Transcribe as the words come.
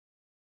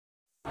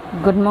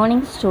Good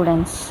morning,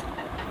 students.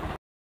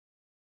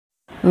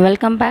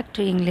 Welcome back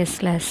to English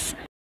class.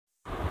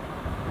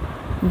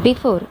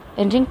 Before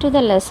entering to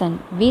the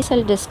lesson, we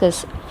shall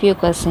discuss few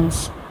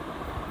questions.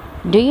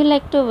 Do you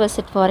like to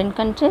visit foreign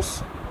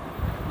countries?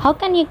 How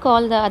can you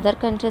call the other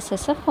countries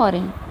as a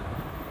foreign?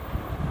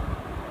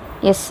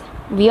 Yes,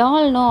 we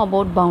all know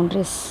about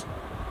boundaries.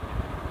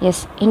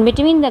 Yes, in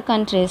between the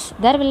countries,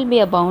 there will be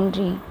a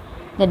boundary.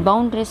 That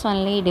boundary is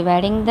only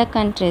dividing the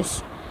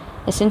countries.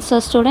 Isn't so,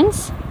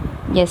 students?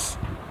 Yes,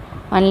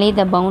 only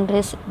the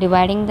boundaries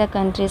dividing the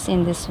countries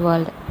in this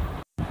world.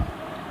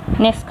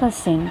 Next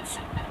questions.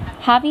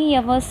 Have you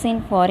ever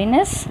seen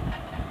foreigners?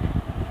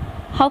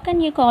 How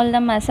can you call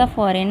them as a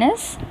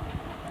foreigners?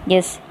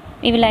 Yes,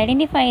 we will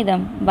identify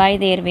them by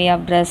their way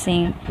of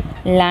dressing,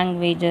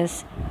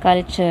 languages,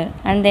 culture,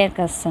 and their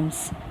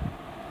customs.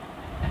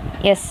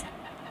 Yes,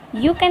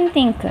 you can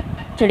think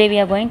today we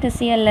are going to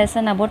see a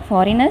lesson about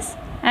foreigners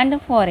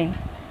and foreign.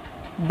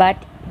 But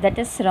that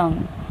is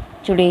wrong.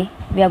 Today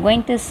we are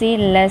going to see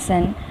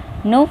lesson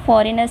no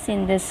foreigners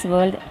in this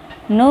world,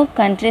 no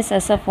countries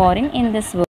as a foreign in this world.